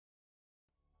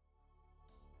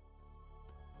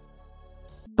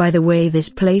By the way, this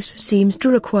place seems to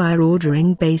require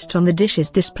ordering based on the dishes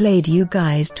displayed. You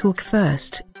guys talk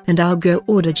first, and I'll go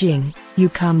order. Jing, you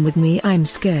come with me. I'm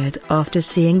scared after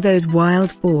seeing those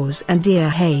wild boars and deer.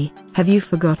 Hey, have you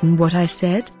forgotten what I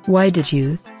said? Why did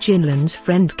you? Jinlan's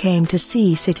friend came to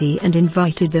Sea City and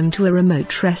invited them to a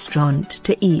remote restaurant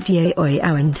to eat.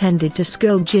 Yaoyao intended to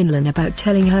scold Jinlan about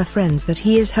telling her friends that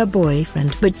he is her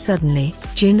boyfriend, but suddenly,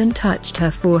 Jinlan touched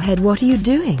her forehead. What are you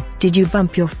doing? Did you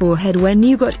bump your forehead when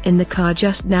you got in the car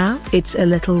just now? It's a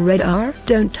little red.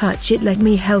 Don't touch it. Let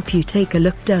me help you. Take a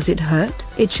look. Does it hurt?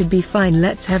 It should be fine.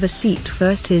 Let's have a seat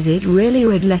first. Is it really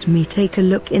red? Let me take a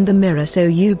look in the mirror. So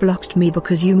you blocked me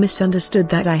because you misunderstood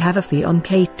that I have a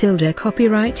fyp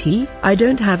copyright. I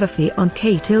don't have a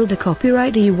fyp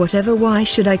copyright. Whatever. Why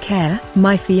should I care?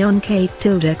 My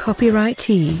fyp copyright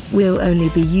will only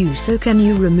be you. So can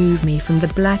you remove me from the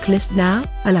blacklist now?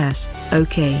 Alas,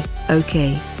 okay.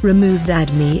 Removed.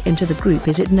 Add me into the group.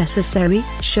 Is it necessary?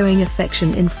 Showing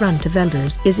affection in front of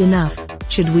elders is enough.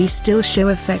 Should we still show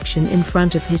affection in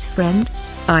front of his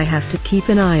friends? I have to keep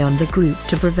an eye on the group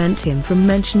to prevent him from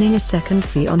mentioning a second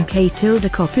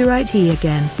fyp copyright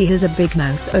again. He has a big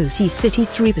mouth. OC City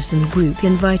 3% group.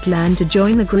 Invite Lan to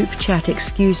join the group chat.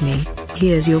 Excuse me,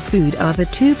 here's your food. Are the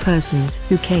two persons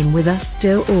who came with us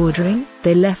still ordering?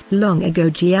 They left long ago.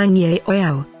 Jiang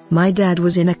Yaoyao, my dad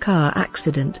was in a car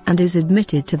accident and is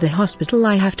admitted to the hospital.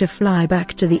 I have to fly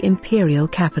back to the imperial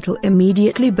capital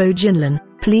immediately. Jinlan,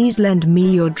 please lend me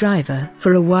your driver.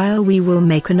 For a while we will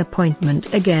make an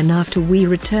appointment again after we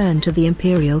return to the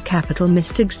imperial capital.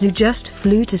 Mr. Xu just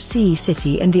flew to Sea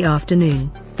City in the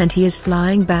afternoon, and he is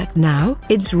flying back now.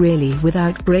 It's really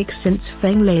without break since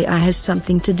Feng Lei has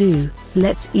something to do.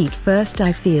 Let's eat first.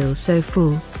 I feel so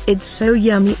full. It's so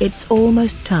yummy. It's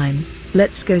almost time.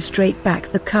 Let's go straight back.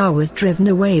 The car was driven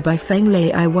away by Feng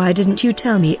Lei. Why didn't you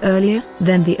tell me earlier?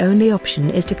 Then the only option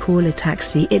is to call a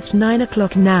taxi. It's 9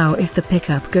 o'clock now. If the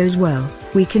pickup goes well,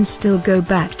 we can still go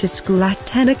back to school at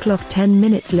 10 o'clock. 10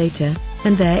 minutes later,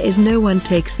 and there is no one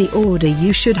takes the order.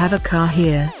 You should have a car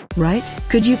here, right?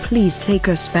 Could you please take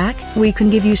us back? We can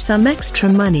give you some extra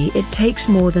money. It takes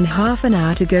more than half an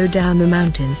hour to go down the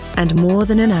mountain, and more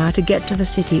than an hour to get to the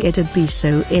city. It'd be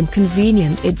so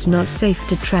inconvenient. It's not safe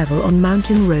to travel on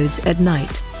mountain roads at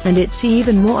night, and it's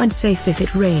even more unsafe if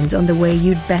it rains on the way.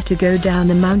 You'd better go down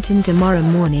the mountain tomorrow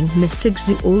morning. Mr.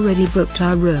 Xu already booked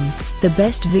our room, the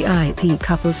best VIP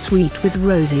couple suite with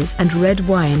roses and red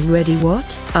wine. Ready?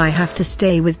 What? I have to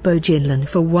stay with Jinlan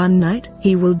for one night.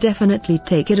 He will definitely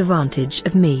take advantage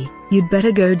of me. You'd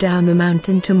better go down the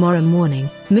mountain tomorrow morning.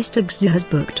 Mr. Xu has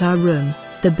booked our room,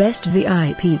 the best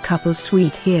VIP couple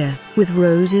suite here, with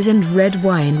roses and red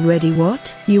wine. Ready?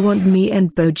 What? You want me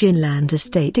and Jinlan to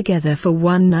stay together for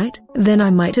one night? Then I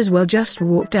might as well just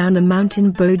walk down the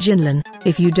mountain. Jinlan,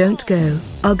 if you don't go,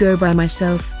 I'll go by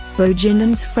myself.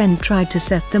 Jinlan's friend tried to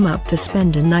set them up to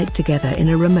spend a night together in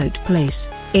a remote place,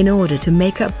 in order to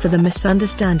make up for the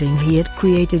misunderstanding he had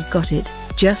created. Got it?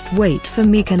 Just wait for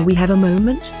me. Can we have a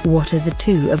moment? What are the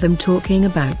two of them talking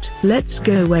about? Let's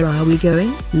go. Where are we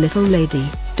going? Little lady,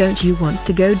 don't you want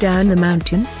to go down the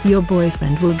mountain? Your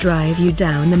boyfriend will drive you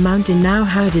down the mountain now.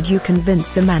 How did you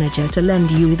convince the manager to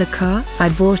lend you the car? I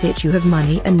bought it. You have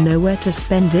money and nowhere to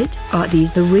spend it. Are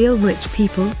these the real rich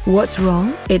people? What's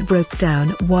wrong? It broke down.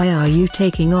 Why are you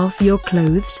taking off your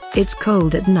clothes? It's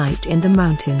cold at night in the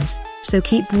mountains, so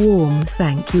keep warm.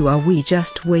 Thank you. Are we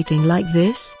just waiting like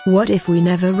this? What if we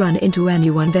never run into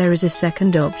anyone? There is a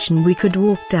second option. We could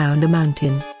walk down the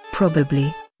mountain.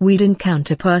 Probably, we'd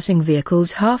encounter passing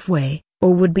vehicles halfway,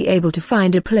 or would be able to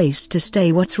find a place to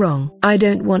stay. What's wrong? I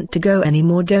don't want to go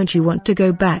anymore. Don't you want to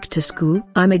go back to school?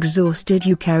 I'm exhausted.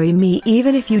 You carry me.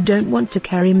 Even if you don't want to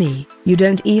carry me, you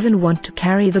don't even want to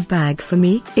carry the bag for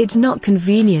me. It's not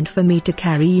convenient for me to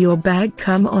carry your bag.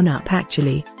 Come on up.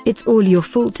 Actually, it's all your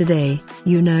fault today,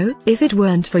 you know. If it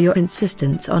weren't for your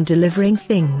insistence on delivering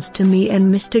things to me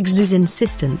and Mr. Xu's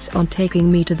insistence on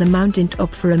taking me to the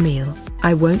mountaintop for a meal,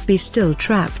 I won't be still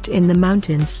trapped in the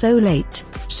mountains so late.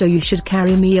 So you should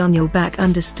carry me on your back.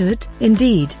 Understood?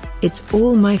 Indeed, it's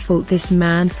all my fault. This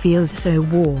man feels so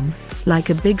warm, like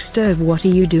a big stove. What are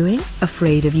you doing?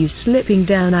 Afraid of you slipping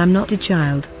down. I'm not a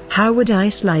child. How would I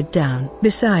slide down?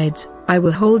 Besides, I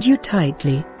will hold you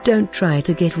tightly. Don't try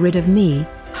to get rid of me.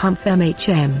 Humph.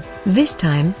 This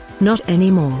time, not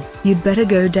anymore. You'd better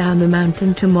go down the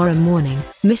mountain tomorrow morning.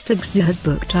 Mr. Xu has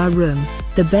booked our room,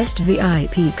 the best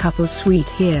VIP couple suite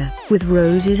here, with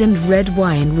roses and red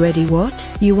wine. Ready? What?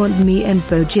 You want me and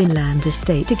Jinlan to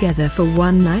stay together for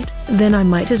one night? Then I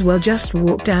might as well just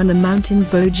walk down the mountain.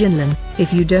 Jinlan,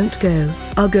 if you don't go,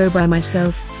 I'll go by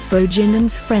myself. info,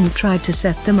 Jinlan's friend tried to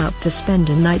set them up to spend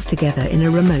a night together in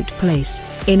a remote place,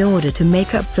 in order to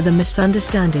make up for the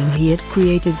misunderstanding he had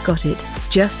created. Got it.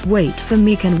 Just wait for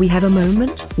me. Can we have a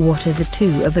moment? What are the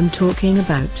two of them talking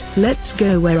about? Let's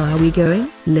go. Where are we going?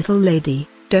 Little lady,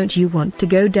 don't you want to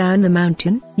go down the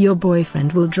mountain? Your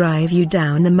boyfriend will drive you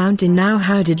down the mountain now.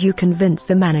 How did you convince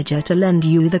the manager to lend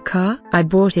you the car? I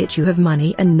bought it. You have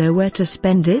money and nowhere to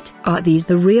spend it? Are these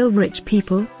the real rich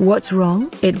people? What's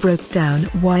wrong? It broke down.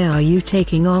 Why are you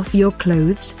taking off your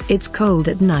clothes? It's cold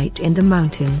at night in the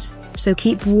mountains, so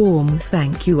keep warm.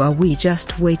 Thank you. Are we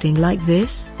just waiting like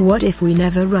this? What if we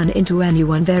never run into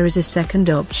anyone? There is a second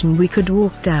option. We could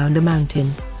walk down the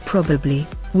mountain. Probably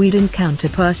we'd encounter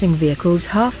passing vehicles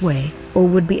halfway, or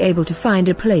would be able to find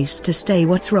a place to stay.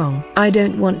 What's wrong? I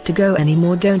don't want to go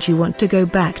anymore. Don't you want to go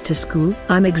back to school?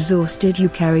 I'm exhausted. You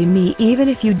carry me. Even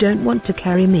if you don't want to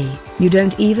carry me, you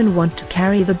don't even want to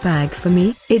carry the bag for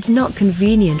me. It's not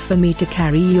convenient for me to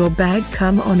carry your bag.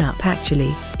 Come on up.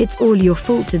 Actually, it's all your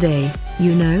fault today,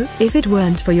 you know. If it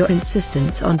weren't for your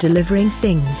insistence on delivering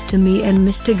things to me and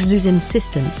Mr. Xu's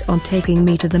insistence on taking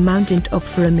me to the mountain top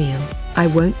for a meal, I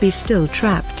won't be still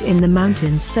trapped in the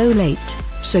mountains so late.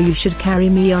 So you should carry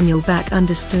me on your back,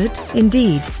 understood?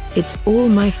 Indeed, it's all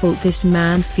my fault. This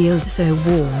man feels so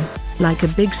warm, like a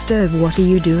big stove. What are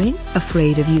you doing?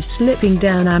 Afraid of you slipping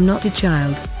down? I'm not a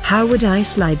child. How would I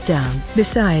slide down?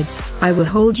 Besides, I will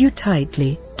hold you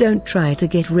tightly. Don't try to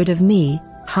get rid of me.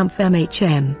 Humph.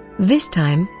 This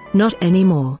time, not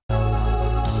anymore.